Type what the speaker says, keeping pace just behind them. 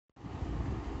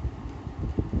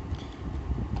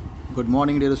Good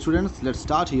morning, dear students. Let's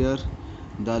start here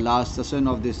the last session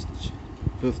of this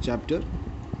fifth chapter,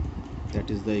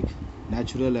 that is the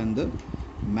natural and the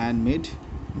man-made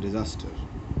disaster.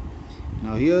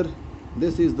 Now here,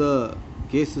 this is the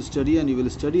case study, and you will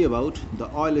study about the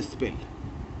oil spill.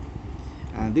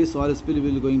 And this oil spill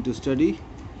we will going to study,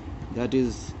 that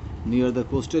is near the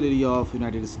coastal area of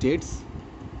United States.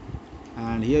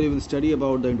 And here you will study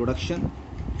about the introduction,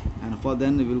 and for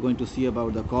then we will going to see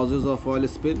about the causes of oil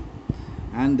spill,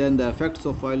 and then the effects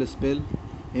of oil spill,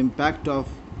 impact of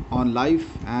on life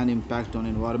and impact on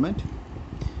environment.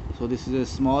 So this is a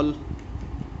small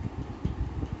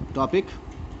topic,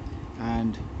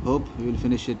 and hope we will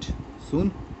finish it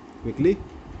soon, quickly.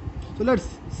 So let's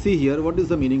see here what is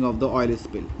the meaning of the oil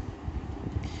spill.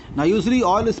 Now usually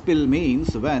oil spill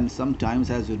means when sometimes,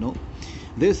 as you know,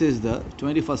 this is the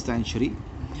 21st century,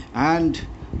 and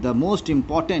the most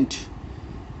important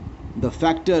the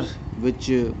factor which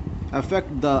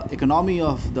affect the economy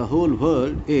of the whole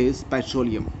world is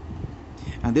petroleum.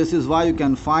 And this is why you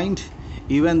can find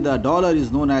even the dollar is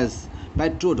known as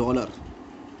petrodollar.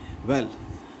 Well,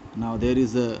 now there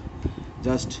is a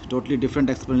just totally different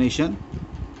explanation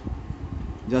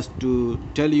just to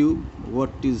tell you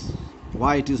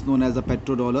why it is known as a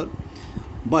petrodollar,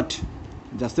 but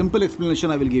the simple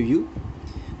explanation I will give you.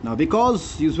 Now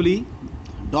because usually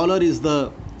dollar is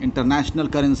the international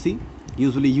currency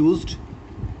usually used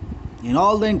in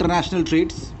all the international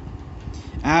trades,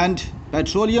 and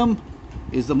petroleum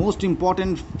is the most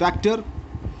important factor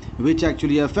which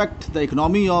actually affect the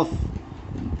economy of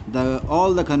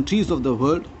all the countries of the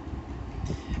world.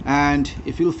 And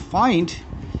if you find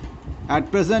at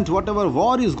present whatever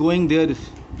war is going there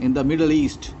in the Middle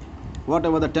East,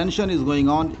 whatever the tension is going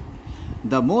on,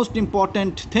 the most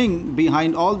important thing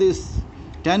behind all this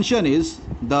tension is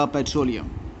the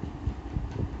petroleum.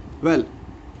 Well,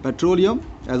 petroleum,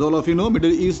 as all of you know,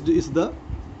 Middle East is the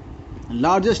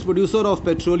largest producer of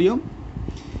petroleum,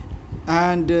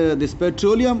 and this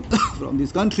petroleum from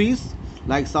these countries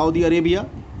like Saudi Arabia,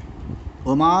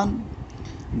 Oman,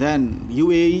 then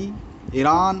UAE,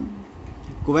 Iran,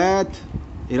 Kuwait,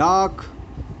 Iraq.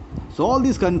 So all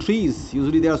these countries,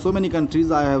 usually there are so many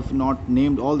countries, I have not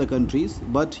named all the countries,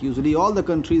 but usually all the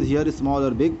countries here, small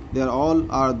or big, they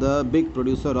all are the big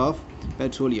producer of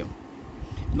petroleum.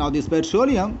 Now this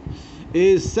petroleum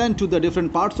is sent to the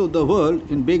different parts of the world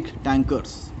in big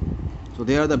tankers. So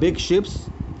they are the big ships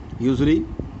usually,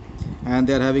 and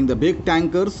they are having the big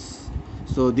tankers.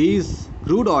 So these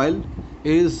crude oil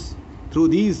is through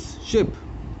these ship,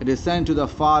 it is sent to the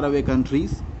far away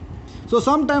countries. So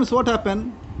sometimes what happen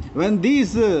when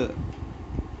these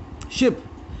ship,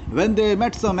 when they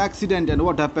met some accident, and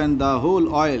what happened, the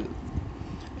whole oil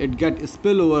it get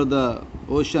spill over the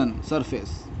ocean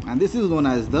surface, and this is known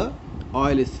as the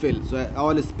oil spill. So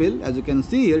oil spill, as you can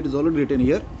see here, it is already written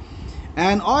here.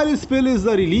 And oil spill is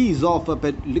the release of a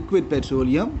liquid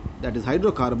petroleum, that is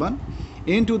hydrocarbon,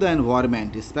 into the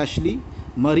environment, especially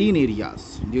marine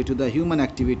areas, due to the human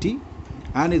activity,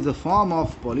 and is a form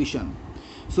of pollution.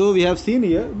 So we have seen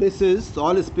here, this is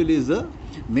oil spill is a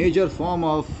major form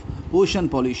of ocean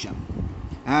pollution,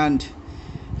 and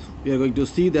we are going to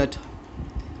see that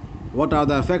what are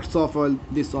the effects of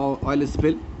this oil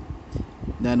spill,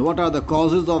 then what are the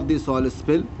causes of this oil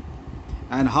spill,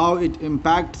 and how it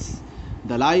impacts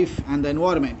the life and the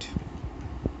environment.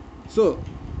 So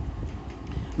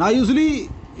now usually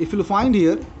if you find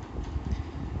here,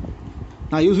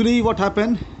 now usually what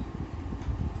happened,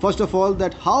 first of all,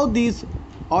 that how these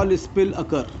oil spill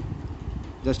occur.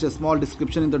 Just a small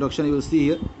description, introduction you will see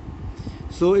here.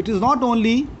 So it is not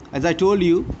only, as I told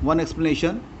you, one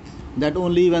explanation, that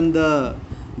only when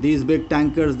these big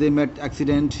tankers they met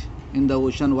accident in the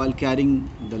ocean while carrying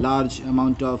the large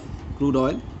amount of crude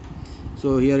oil.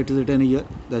 So here it is written here,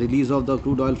 the release of the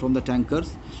crude oil from the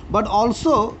tankers, but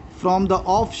also from the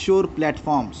offshore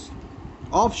platforms.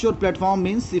 Offshore platform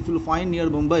means, if you find near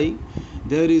Mumbai,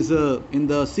 there is in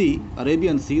the sea,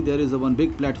 Arabian Sea, there is one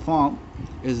big platform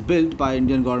is built by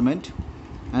Indian government,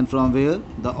 and from where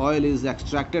the oil is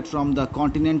extracted from the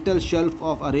continental shelf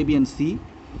of Arabian Sea,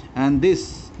 and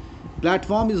this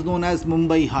platform is known as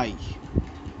Mumbai High.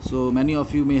 So many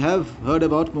of you may have heard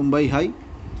about Mumbai High,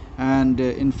 and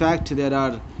in fact there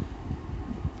are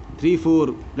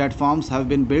 3-4 platforms have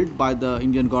been built by the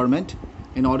Indian government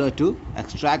in order to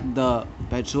extract the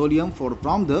petroleum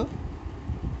from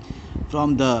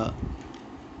the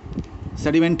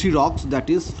sedimentary rocks, that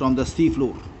is from the sea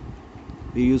floor.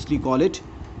 We usually call it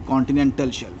continental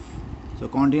shelf. So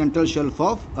continental shelf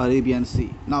of Arabian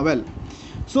Sea. Now well,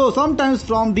 so sometimes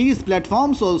from these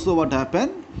platforms also what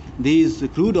happen, these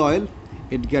crude oil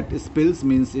it get spills,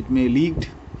 means it may leaked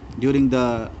during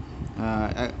the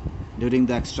uh, during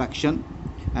the extraction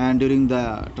and during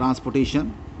the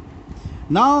transportation.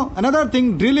 Now another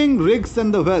thing, drilling rigs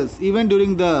and the wells, even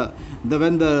during the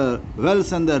when the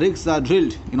wells and the rigs are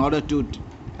drilled in order to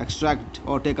extract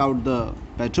or take out the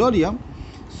petroleum,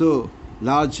 so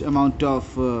large amount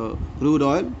of crude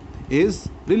oil is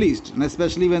released, and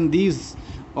especially when these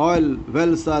oil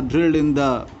wells are drilled in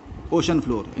the ocean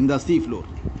floor, in the sea floor.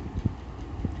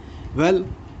 Well,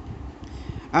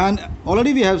 and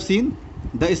already we have seen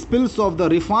the spills of the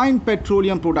refined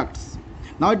petroleum products.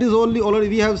 Now it is already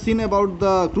we have seen about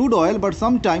the crude oil, but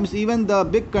sometimes even the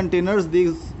big containers,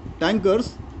 these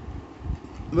tankers,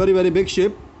 very big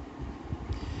ship,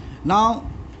 now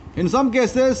in some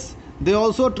cases they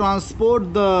also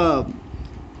transport the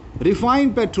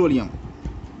refined petroleum,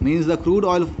 means the crude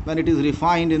oil when it is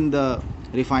refined in the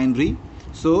refinery.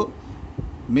 So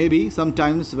maybe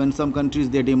sometimes when some countries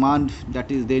they demand,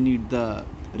 that is they need the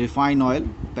refined oil,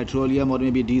 petroleum, or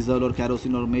maybe diesel or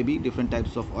kerosene, or maybe different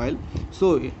types of oil.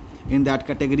 So in that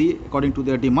category, according to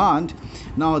their demand,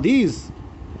 now these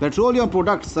petroleum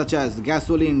products such as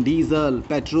gasoline, diesel,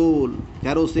 petrol,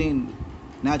 kerosene,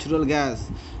 natural gas,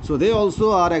 so they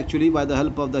also are actually, by the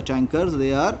help of the tankers,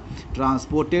 they are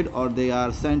transported or they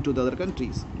are sent to the other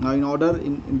countries. Now in order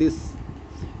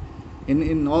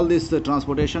in all this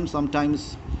transportation,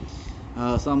 sometimes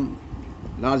some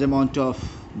large amount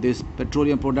of this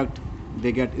petroleum product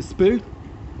they get spilled.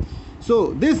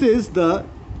 So this is the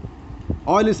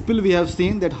oil spill. We have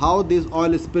seen that how this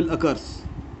oil spill occurs.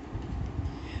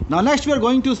 Now next we are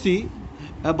going to see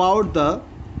about the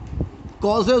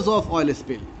causes of oil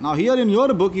spill. Now here in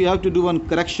your book you have to do one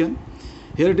correction.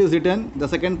 Here it is written, the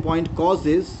second point,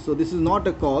 causes. So this is not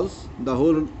a cause. The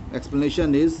whole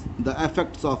explanation is the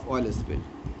effects of oil spill.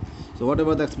 So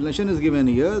whatever the explanation is given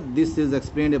here, this is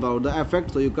explained about the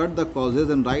effects. So you cut the causes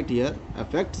and write here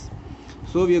effects.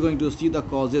 So we are going to see the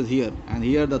causes here, and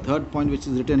here the third point which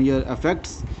is written here,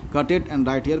 effects, cut it and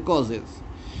write here causes.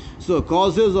 So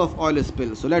causes of oil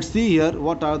spill. So let's see here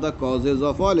what are the causes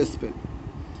of oil spill.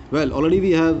 Well, already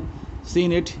we have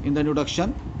seen it in the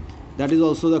introduction. That is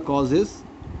also the causes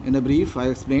in a brief I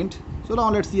explained. So now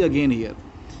let's see again here.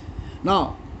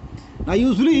 Now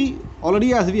usually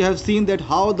already as we have seen that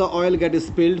how the oil gets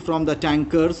spilled from the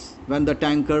tankers, when the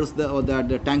tankers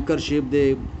the tanker ship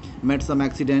they met some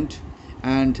accident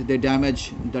and they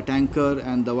damage the tanker,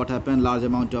 and what happened, large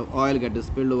amount of oil gets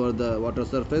spilled over the water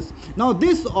surface. Now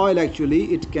this oil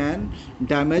actually it can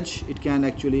damage, it can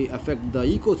actually affect the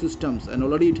ecosystems, and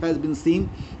already it has been seen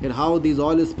that how these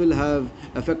oil spill have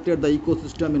affected the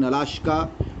ecosystem in Alaska,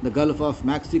 the Gulf of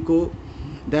Mexico,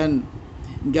 then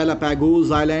Galapagos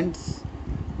Islands,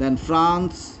 then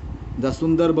France, the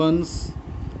Sundarbans,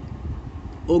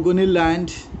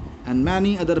 Ogoniland, and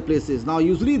many other places. Now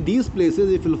usually these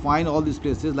places, if you'll find all these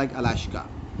places like Alaska,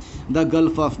 the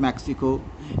Gulf of Mexico,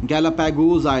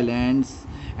 Galapagos Islands,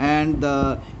 and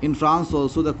in France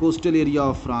also the coastal area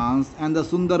of France, and the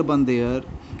Sundarban there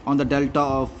on the delta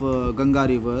of Ganga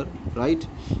river, right?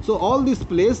 So all these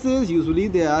places usually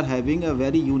they are having a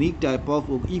very unique type of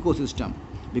ecosystem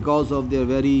because of their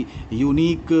very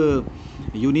unique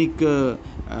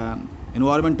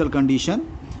environmental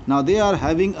condition. Now they are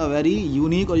having a very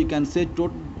unique, or you can say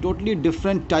totally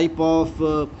different type of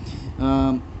the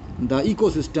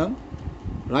ecosystem,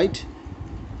 right?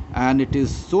 And it is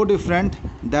so different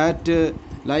that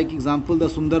like example the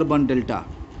Sundarban delta.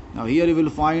 Now here you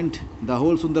will find the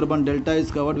whole Sundarban delta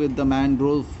is covered with the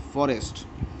mangrove forest,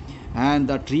 and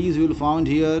the trees you will find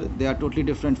here, they are totally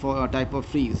different for type of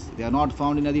trees. They are not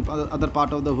found in any other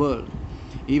part of the world.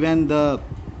 Even the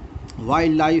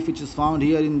wildlife which is found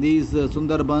here in these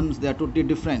Sundarbans, they are totally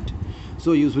different.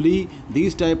 So usually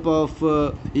these type of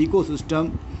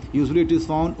ecosystem, usually it is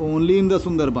found only in the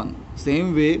Sundarban.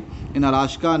 Same way in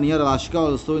Alaska, near Alaska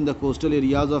also, in the coastal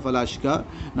areas of Alaska,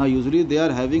 now usually they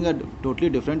are having a totally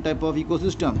different type of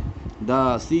ecosystem.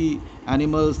 The sea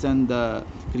animals and the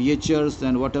creatures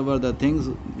and whatever the things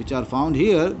which are found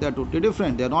here, they are totally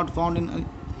different. They are not found in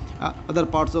other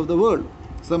parts of the world,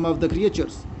 some of the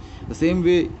creatures. The same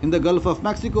way in the Gulf of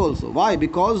Mexico also. Why?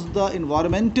 Because the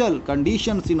environmental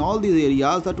conditions in all these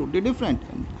areas are totally different,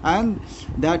 and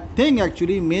that thing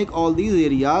actually make all these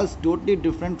areas totally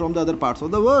different from the other parts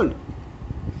of the world.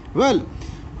 Well,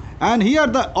 and here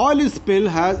the oil spill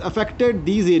has affected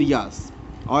these areas.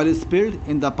 Oil spilled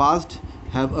in the past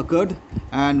have occurred,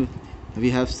 and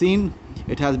we have seen,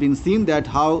 it has been seen that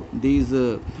how these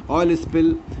oil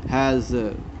spill has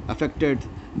affected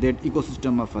the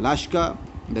ecosystem of Alaska,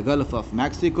 the Gulf of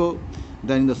Mexico,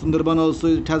 then in the Sundarban also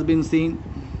it has been seen,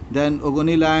 then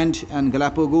Ogoniland and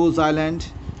Galapagos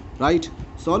Island, right?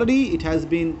 So already it has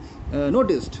been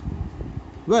noticed.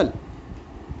 Well,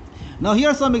 now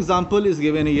here some example is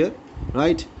given here,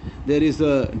 right? There is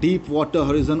a deep water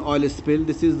horizon oil spill.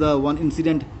 This is the one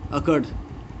incident occurred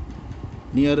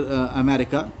near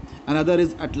America. Another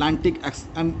is Atlantic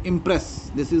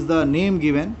Impress. This is the name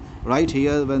given right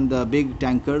here when the big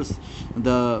tankers,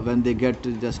 when they get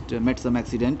just met some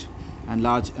accident and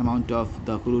large amount of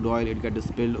the crude oil, it gets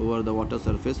spilled over the water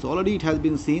surface. So already it has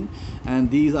been seen, and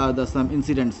these are the some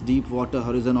incidents: deep water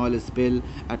horizon oil spill,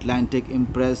 Atlantic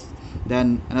Impress.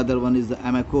 Then another one is the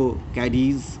Amoco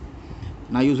Cadiz.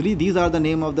 Now usually these are the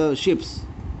name of the ships,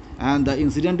 and the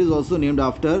incident is also named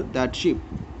after that ship,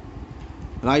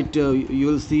 right? You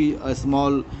will see a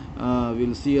small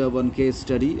we'll see one case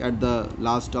study at the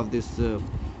last of this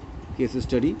case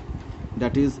study,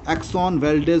 that is Exxon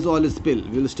Valdez oil spill.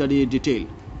 We will study in detail,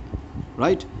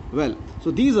 right? Well,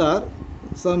 so these are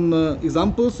some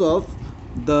examples of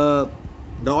the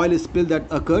oil spill that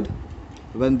occurred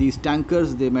when these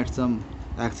tankers they met some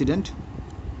accident.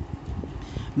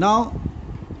 Now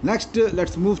next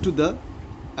let's move to the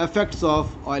effects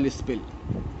of oil spill.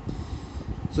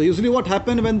 So usually what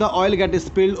happens when the oil gets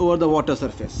spilled over the water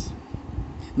surface?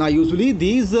 Now usually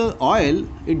these oil,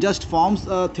 it just forms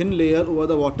a thin layer over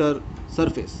the water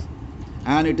surface,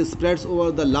 and it spreads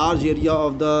over the large area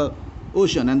of the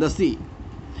ocean and the sea.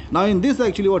 Now in this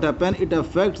actually what happens, it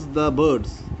affects the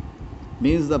birds,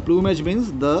 means the plumage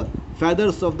means the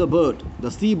feathers of the bird, the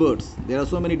sea birds. There are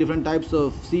so many different types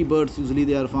of sea birds, usually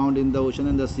they are found in the ocean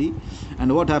and the sea.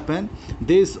 And what happens,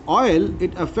 this oil,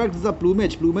 it affects the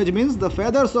plumage. Plumage means the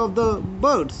feathers of the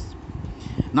birds.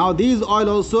 Now these oil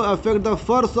also affect the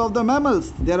furs of the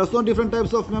mammals. There are so different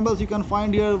types of mammals. You can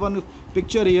find here one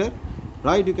picture here,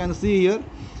 right? You can see here.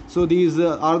 So these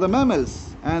are the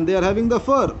mammals, and they are having the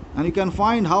fur, and you can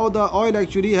find how the oil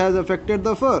actually has affected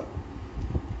the fur.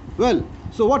 Well,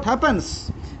 so what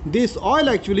happens? This oil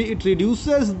actually, it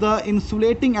reduces the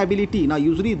insulating ability. Now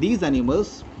usually these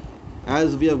animals,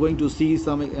 as we are going to see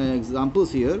some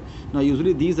examples here, now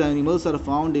usually these animals are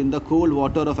found in the cold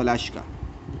water of Alaska.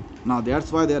 Now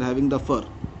that's why they are having the fur.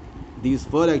 These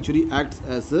fur actually acts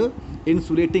as a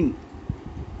insulating,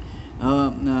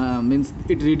 means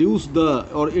it reduces the,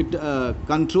 or it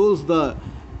controls the,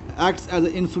 acts as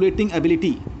an insulating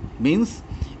ability, means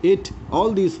it,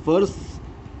 all these furs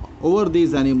over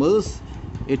these animals,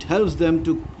 it helps them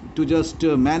to just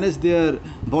manage their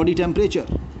body temperature.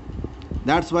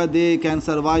 That's why they can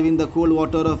survive in the cold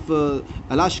water of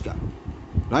Alaska,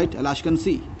 right? Alaskan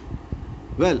Sea.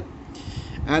 Well,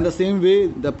 and the same way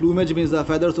the plumage means the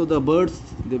feathers of the birds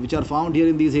which are found here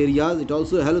in these areas, it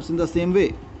also helps in the same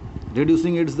way,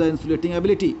 reducing its the insulating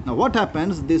ability. Now what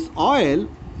happens, this oil,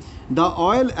 the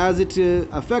oil as it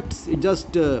affects, it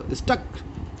just stuck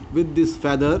with this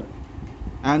feather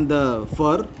and the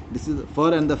fur. This is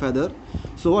fur and the feather.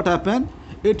 So what happened,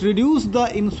 it reduced the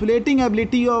insulating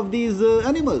ability of these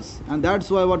animals, and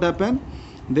that's why what happened,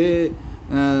 they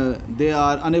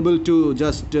are unable to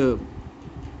just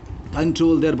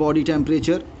control their body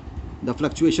temperature, the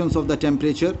fluctuations of the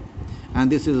temperature,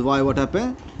 and this is why what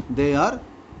happened, they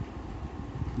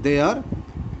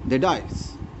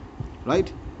dies,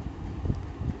 right?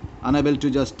 Unable to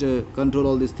just control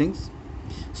all these things.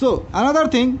 So another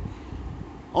thing,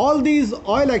 all these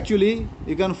oil actually,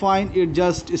 you can find it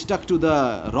just stuck to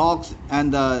the rocks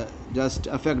and just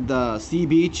affect the sea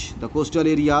beach, the coastal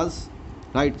areas,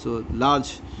 right? So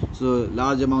large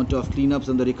amount of cleanups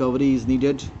and the recovery is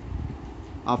needed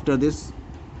after this.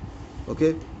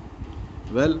 Okay,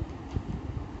 well,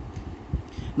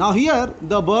 now here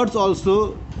the birds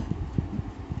also,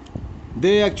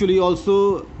 they actually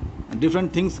also,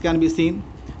 different things can be seen.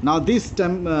 Now this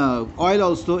oil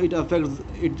also, it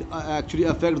actually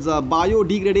affects the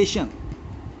biodegradation.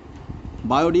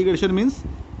 Biodegradation means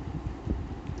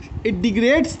it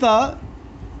degrades the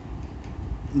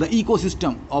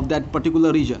ecosystem of that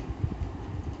particular region,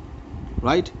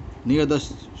 right? Near the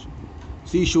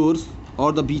seashores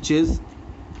or the beaches,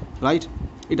 right?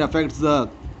 It affects the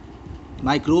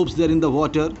microbes there in the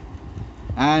water,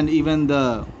 and even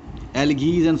the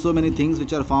algae and so many things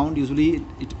which are found. Usually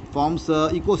it forms a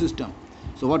ecosystem.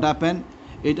 So what happened,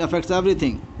 it affects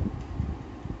everything,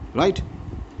 right?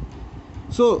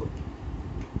 So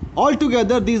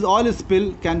altogether these oil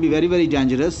spill can be very, very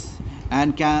dangerous,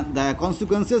 and the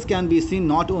consequences can be seen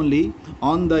not only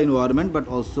on the environment but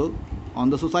also on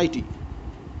the society.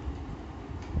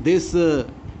 This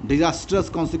disastrous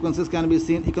consequences can be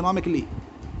seen economically,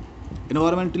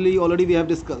 environmentally, already we have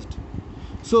discussed.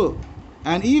 So,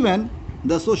 and even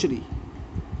the socially.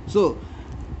 So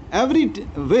every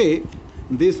way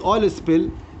this oil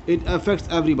spill, it affects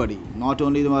everybody, not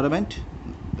only the environment,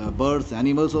 the birds,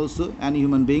 animals also, and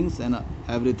human beings and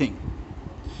everything.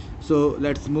 So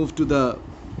let's move to the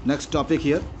next topic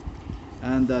here.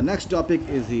 And the next topic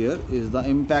is the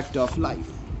impact of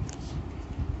life.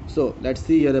 So let's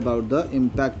see here about the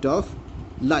impact of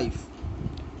life.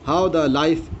 How the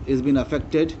life is been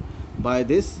affected by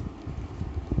this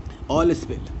oil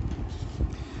spill.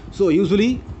 So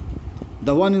usually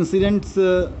the one incident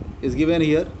is given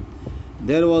here.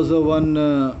 There was one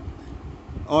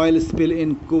oil spill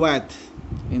in Kuwait.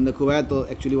 In the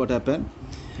Kuwait, actually what happened,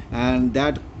 and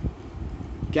that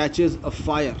catches a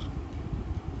fire.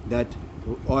 That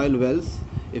oil wells,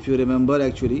 if you remember,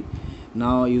 actually,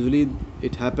 now usually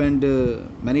it happened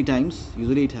many times.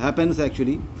 Usually it happens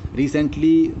actually.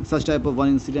 Recently, such type of one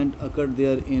incident occurred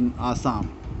there in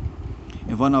Assam.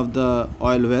 In one of the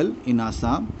oil well in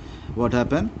Assam, what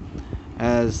happened?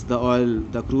 As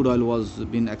the crude oil was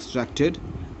being extracted,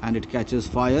 and it catches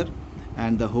fire,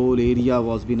 and the whole area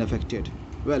was being affected.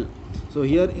 Well, so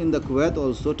here in the Kuwait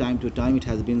also, time to time it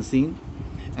has been seen,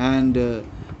 and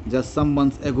just some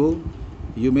months ago,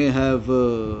 you may have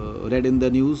read in the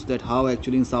news that how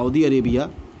actually in Saudi Arabia,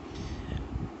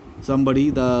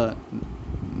 the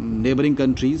neighboring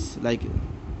countries, like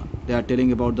they are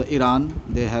telling about the Iran,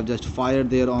 they have just fired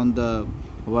there on the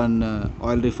one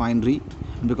oil refinery,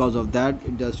 and because of that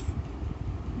it just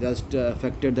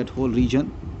affected that whole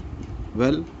region.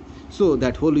 Well, so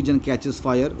that whole region catches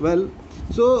fire. Well,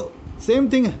 so same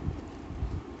thing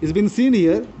is been seen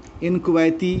here in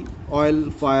Kuwaiti oil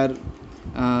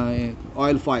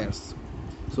fires.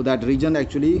 So that region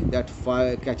actually, that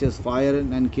fire catches fire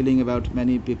and killing about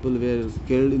many people were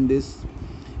killed in this.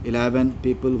 11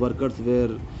 people, workers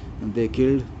were they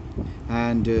killed,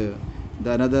 and the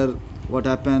another what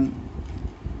happened,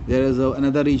 there is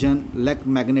another region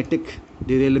electromagnetic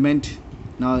derailment.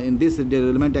 Now in this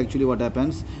derailment actually what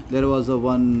happens, there was a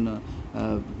one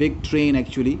big train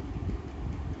actually,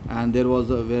 and there was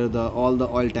where all the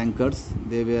oil tankers,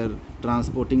 they were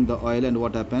transporting the oil, and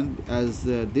what happened, as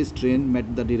this train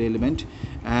met the derailment,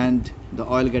 and the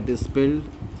oil gets spilled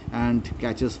and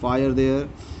catches fire there,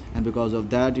 and because of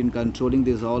that, in controlling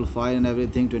this all fire and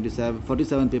everything,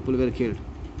 47 people were killed.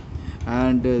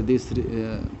 And this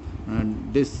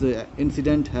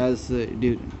incident has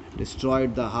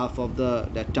destroyed the half of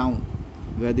that town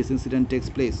where this incident takes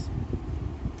place.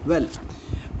 Well,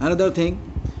 another thing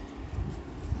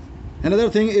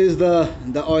is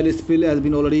the oil spill has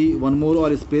been already, one more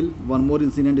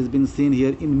incident has been seen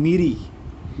here in Miri.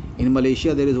 In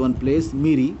Malaysia there is one place,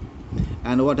 Miri,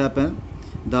 and what happened,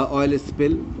 the oil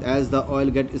spill, as the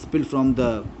oil gets spilled from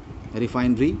the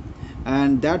refinery,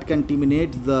 and that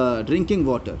contaminates the drinking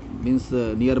water, means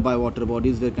nearby water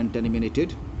bodies were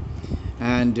contaminated.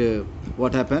 And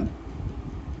what happened,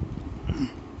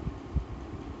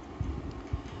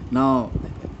 now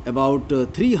about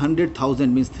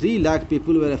 300,000, means 3 lakh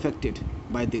people were affected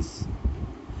by this,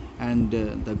 and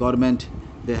the government,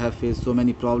 they have faced so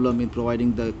many problems in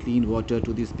providing the clean water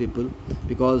to these people,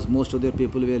 because most of the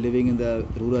people were living in the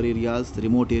rural areas,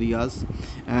 remote areas,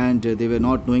 and they were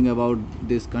not knowing about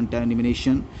this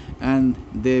contamination, and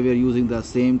they were using the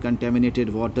same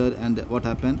contaminated water. And what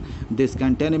happened, this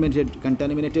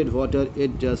contaminated water,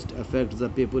 it just affects the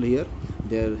people here,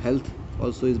 their health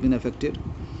also has been affected.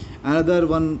 Another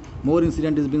one more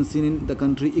incident has been seen in the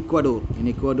country Ecuador. In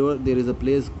Ecuador there is a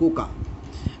place Coca,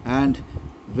 and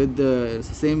with the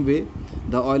same way,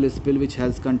 the oil spill which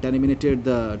has contaminated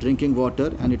the drinking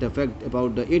water, and it affect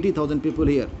about 80,000 people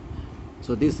here.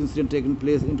 So this incident taken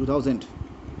place in 2000.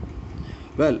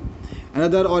 Well,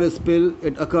 another oil spill,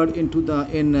 it occurred in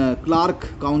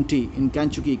Clark County in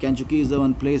Kentucky. Kentucky is the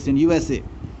one place in USA,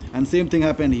 and same thing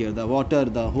happened here. The water,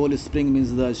 the whole spring,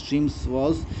 means the streams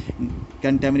was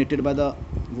contaminated by the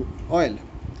oil.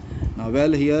 Now,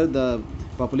 well, here the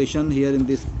population here in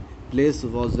this place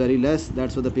was very less,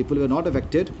 that's why the people were not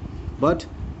affected, but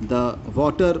the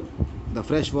water, the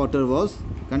fresh water was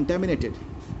contaminated.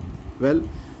 Well,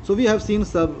 so we have seen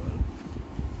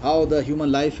how the human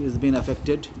life is being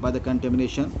affected by the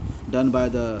contamination done by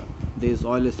this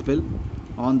oil spill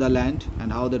on the land, and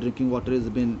how the drinking water has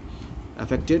been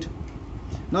affected.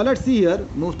 Now let's see here,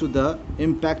 move to the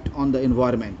impact on the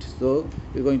environment. So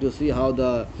we're going to see how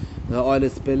the oil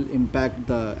spill impact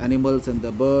the animals and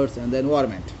the birds and the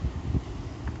environment.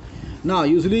 Now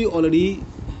usually already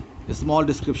a small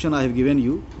description I have given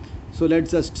you, so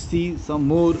let's just see some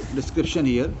more description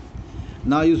here.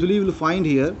 Now usually you will find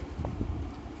here,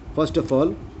 first of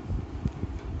all,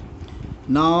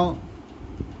 now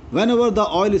whenever the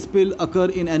oil spill occur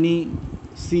in any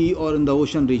sea or in the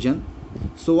ocean region,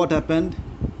 so what happened,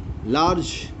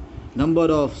 large number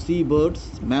of sea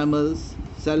birds, mammals,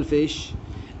 shellfish,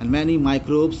 and many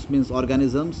microbes, means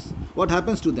organisms. What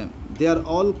happens to them? They are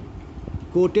all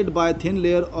coated by a thin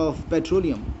layer of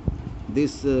petroleum.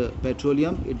 This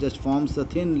petroleum, it just forms a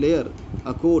thin layer,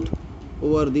 a coat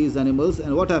over these animals,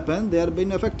 and what happens? They are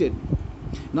being affected.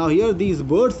 Now here these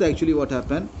birds, actually what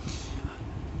happen?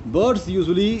 Birds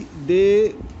usually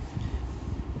they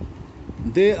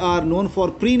are known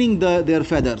for preening their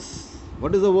feathers.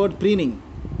 What is the word preening?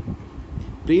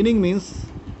 Preening means,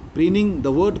 preening,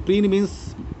 the word preen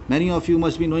means, many of you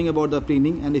must be knowing about the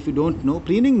preening, and if you don't know,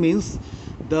 preening means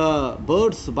the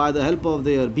birds, by the help of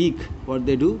their beak, what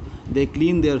they do, they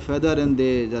clean their feather and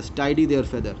they just tidy their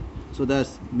feather. So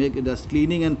that's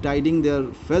cleaning and tidying their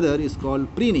feather is called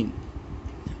preening.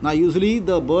 Now usually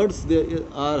the birds, they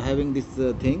are having this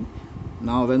thing.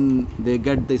 Now when they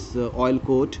get this oil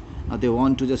coat, they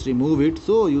want to just remove it,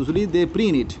 so usually they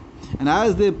preen it, and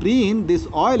as they preen this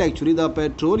oil, actually the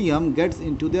petroleum gets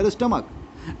into their stomach,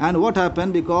 and what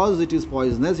happens? Because it is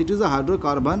poisonous, it is a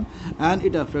hydrocarbon, and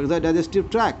it affects the digestive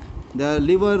tract, the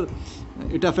liver,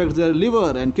 it affects their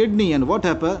liver and kidney, and what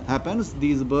happens?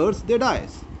 These birds, they die.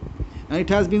 And it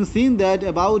has been seen that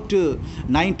about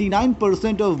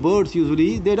 99% of birds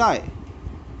usually they die,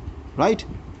 right?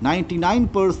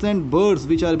 99% birds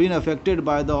which are being affected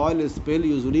by the oil spill,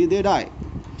 usually they die.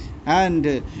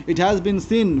 And it has been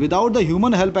seen, without the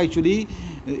human help, actually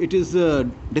it is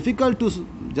difficult to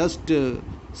just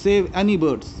save any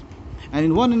birds. And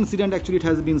in one incident, actually it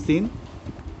has been seen,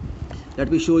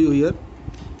 let me show you here.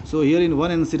 So here in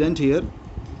one incident here,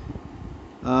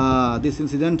 this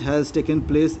incident has taken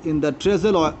place in the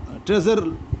treasure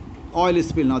oil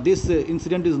spill. Now this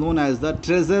incident is known as the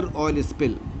treasure oil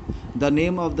spill. The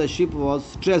name of the ship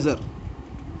was Treasure,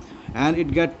 and it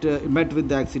met with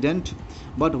the accident.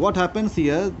 But what happens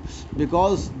here,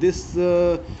 because this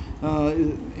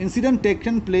incident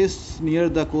taken place near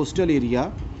the coastal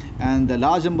area, and the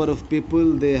large number of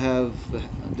people, they have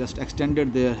just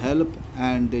extended their help,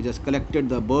 and they just collected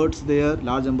the birds there.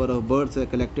 Large number of birds are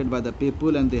collected by the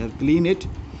people, and they have cleaned it,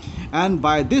 and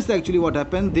by this, actually what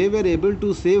happened, they were able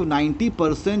to save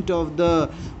 90% of the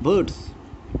birds.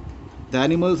 The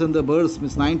animals and the birds,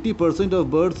 means 90% of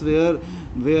birds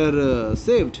were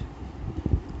saved.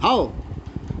 How?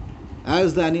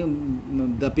 As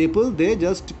the people, they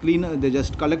just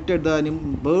collected the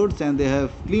birds and they have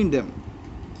cleaned them.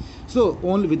 So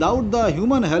only without the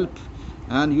human help,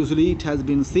 and usually it has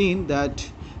been seen that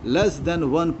less than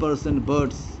 1%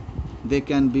 birds, they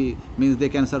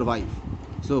can survive.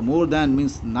 So more than,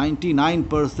 means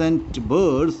 99%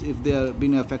 birds, if they are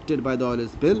being affected by the oil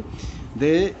spill,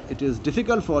 it is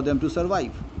difficult for them to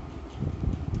survive.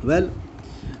 Well,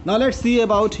 now let's see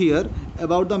about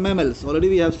the mammals. Already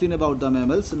we have seen about the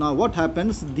mammals. Now what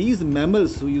happens? These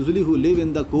mammals who live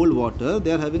in the cold water,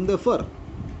 they are having the fur.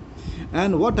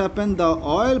 And what happens? The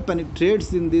oil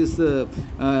penetrates in this fur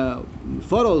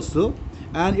also,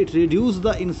 and it reduces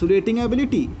the insulating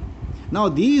ability. Now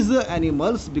these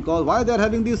animals, because why they are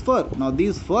having this fur? Now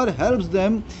this fur helps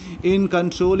them in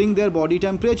controlling their body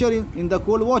temperature in the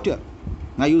cold water.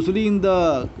 Now usually in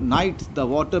the night the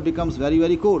water becomes very,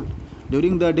 very cold.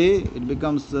 During the day it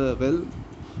becomes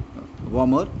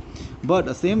warmer. But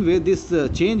the same way, this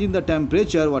change in the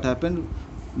temperature, what happened?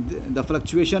 The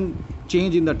fluctuation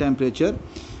change in the temperature.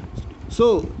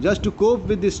 So just to cope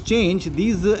with this change,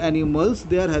 these animals,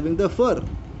 they are having the fur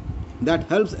that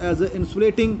helps as a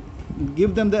insulating,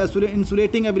 give them the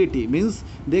insulating ability, means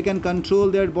they can control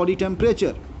their body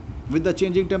temperature with the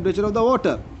changing temperature of the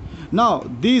water. Now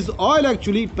this oil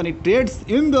actually penetrates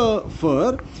in the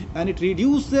fur, and it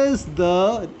reduces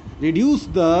the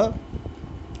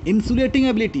insulating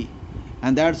ability,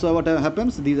 and that's why what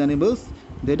happens? These animals,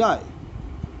 they die.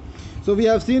 So we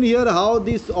have seen here how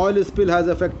this oil spill has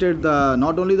affected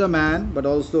not only the man but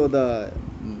also the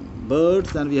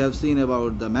birds, and we have seen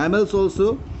about the mammals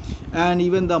also, and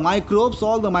even the microbes.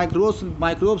 All the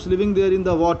microbes living there in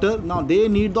the water, now they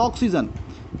need the oxygen.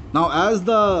 Now as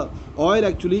the oil,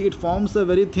 actually it forms a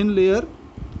very thin layer,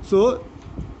 so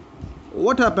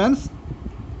what happens?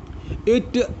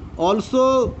 It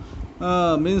also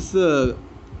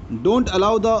don't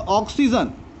allow the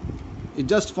oxygen. It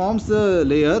just forms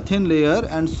a thin layer,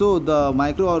 and so the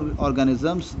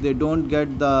microorganisms, they don't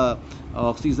get the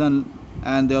oxygen,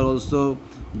 and they are also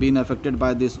being affected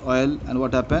by this oil, and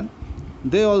what happen?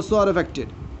 They also are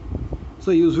affected.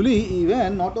 So usually,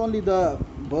 even not only the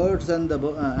birds and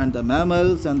the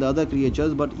mammals and the other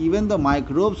creatures, but even the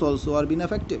microbes also are being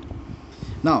affected.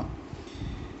 Now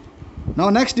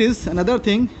next is another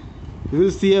thing we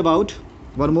will see about,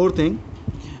 one more thing.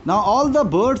 Now all the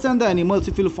birds and the animals,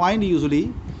 if you will find,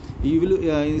 usually you will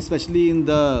especially in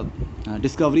the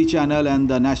Discovery Channel and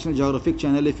the National Geographic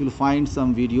Channel, if you'll find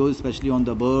some videos, especially on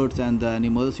the birds and the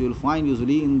animals, you'll find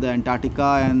usually in the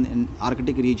Antarctica and in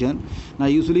Arctic region. Now,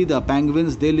 usually the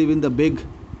penguins, they live in the big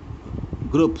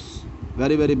groups,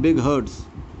 very, very big herds.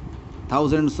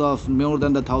 Thousands of, more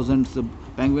than the thousands of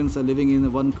penguins are living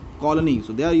in one colony.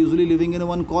 So they are usually living in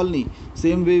one colony.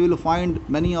 Same way, you will find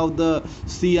many of the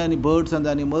sea and birds and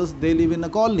animals, they live in a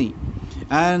colony.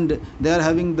 And they are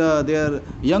having their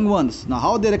young ones. Now,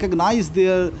 how they recognize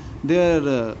their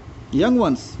young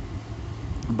ones?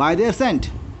 By their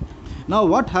scent. Now,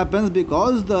 what happens,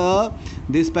 because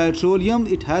this petroleum,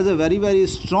 it has a very, very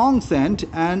strong scent,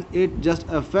 and it just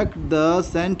affect the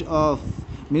scent of,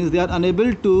 means they are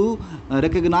unable to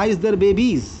recognize their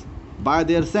babies by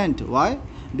their scent. Why?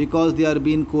 Because they are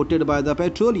being coated by the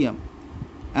petroleum,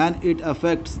 and it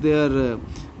affects their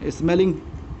smelling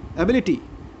ability.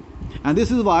 And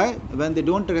this is why when they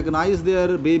don't recognize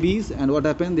their babies, and what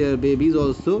happens, their babies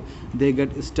also, they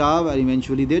get starved and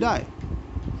eventually they die.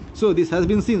 So this has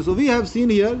been seen. So we have seen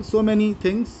here so many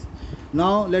things.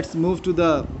 Now let's move to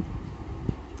the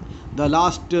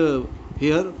last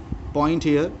here point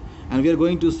here, and we are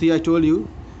going to see, I told you,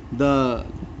 the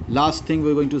last thing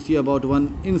we're going to see about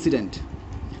one incident.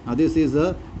 Now this is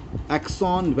a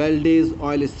Exxon Valdez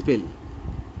oil spill.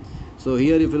 So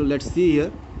here, if you, let's see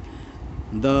here,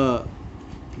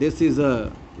 this is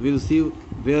we'll see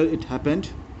where it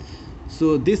happened.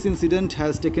 So this incident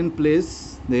has taken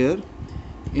place there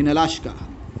in Alaska.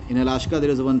 In Alaska, there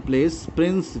is one place,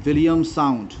 Prince William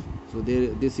Sound. So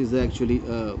this is actually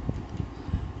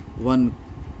one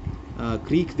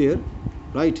creek there,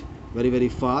 right? Very, very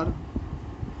far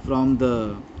from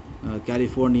the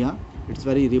California. It's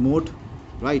very remote,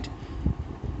 right?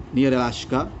 Near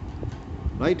Alaska,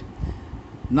 right?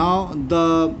 Now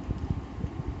the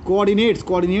coordinates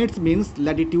means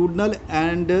latitudinal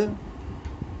and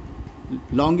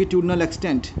longitudinal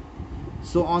extent.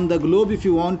 So on the globe, if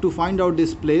you want to find out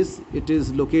this place, it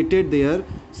is located there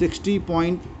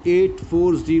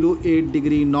 60.8408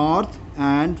 degree north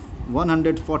and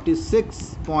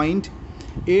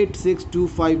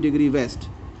 146.8625 degree west.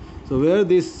 So where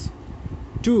this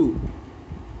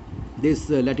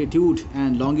latitude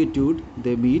and longitude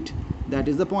they meet, that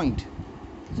is the point.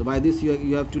 So by this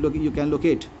you have to look, you can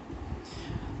locate.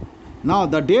 Now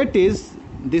the date is,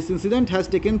 this incident has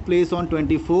taken place on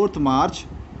 24th March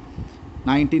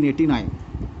 1989.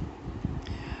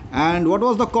 And what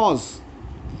was the cause?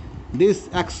 This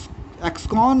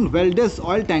Exxon Valdez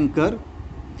oil tanker,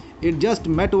 it just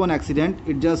met one accident.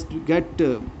 It just met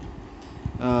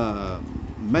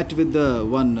with the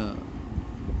one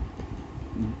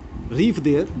reef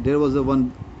there. There was a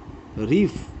one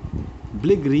reef,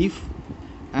 big reef,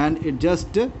 and it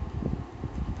just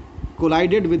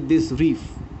collided with this reef.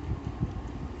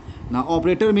 Now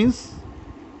operator means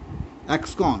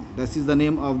Exxon, this is the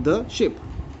name of the ship.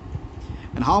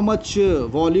 And how much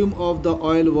volume of the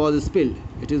oil was spilled?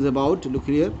 It is about, look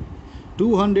here,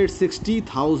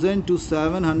 260,000 to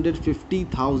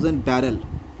 750,000 barrel.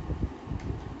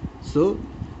 So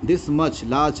this much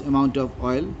large amount of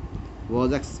oil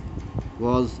was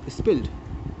spilled,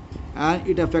 and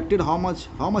it affected how much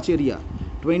area?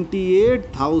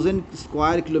 28,000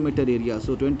 square kilometer area.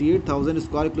 So 28,000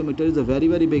 square kilometer is a very,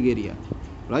 very big area,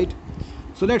 right?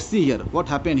 So let's see here what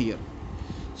happened here.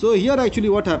 So here actually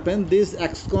what happened, this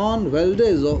Exxon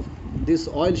Valdez, this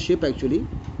oil ship, actually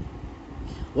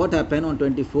what happened on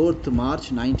 24th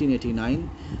March 1989,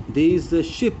 this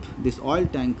ship, this oil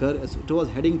tanker, it was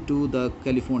heading to the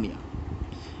California,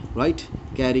 right,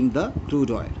 carrying the crude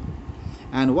oil.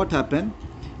 And what happened,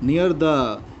 near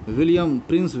the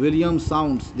Prince William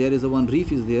Sounds, there is a one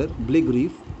reef is there, Blig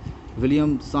Reef,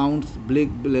 William Sounds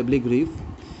Blig Reef.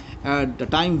 At the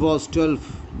time was 12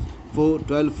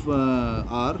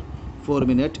 hour 4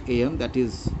 minute AM, that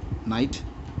is night,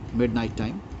 midnight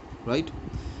time, right,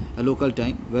 a local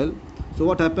time. Well, so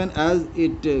what happened, as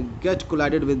it get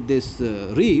collided with this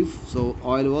reef, so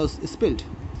oil was spilled.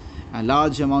 A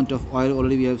large amount of oil,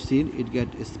 already we have seen it get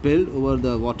spilled over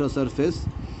the water surface.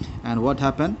 And what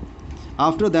happened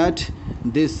after that,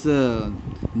 this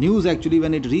news actually,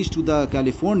 when it reached to the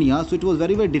California, so it was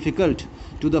very, very difficult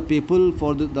to the people,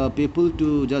 for the people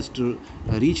to just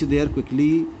reach there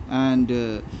quickly and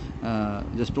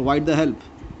just provide the help.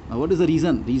 What is the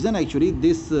reason? Actually,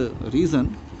 this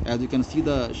reason, as you can see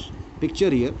the picture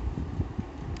here,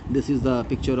 this is the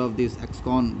picture of this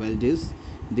Exxon Valdez.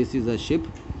 This is a ship.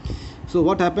 So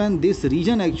what happened, this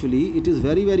region actually, it is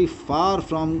very, very far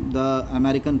from the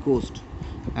American coast.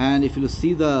 And if you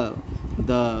see the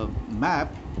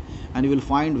map, and you will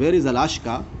find where is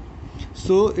Alaska.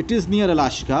 So it is near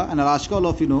Alaska, and Alaska, all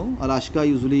of you know, Alaska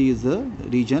usually is a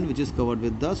region which is covered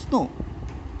with the snow.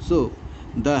 So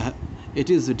it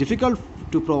is difficult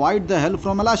to provide the help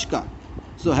from Alaska.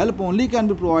 So help only can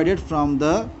be provided from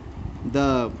the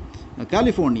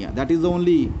California. That is the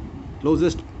only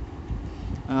closest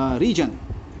region,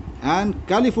 and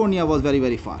California was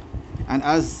very far. And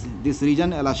as this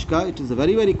region Alaska, it is a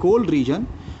very cold region,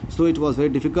 so it was very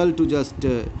difficult to just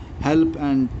help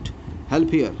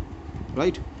here,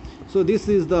 right? So this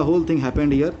is the whole thing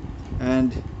happened here,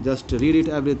 and just read it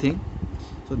everything.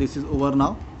 So this is over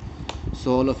now.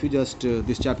 So all of you, just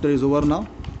this chapter is over now.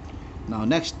 Now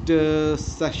next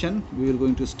section we are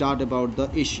going to start about the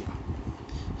Asia.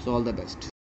 So all the best.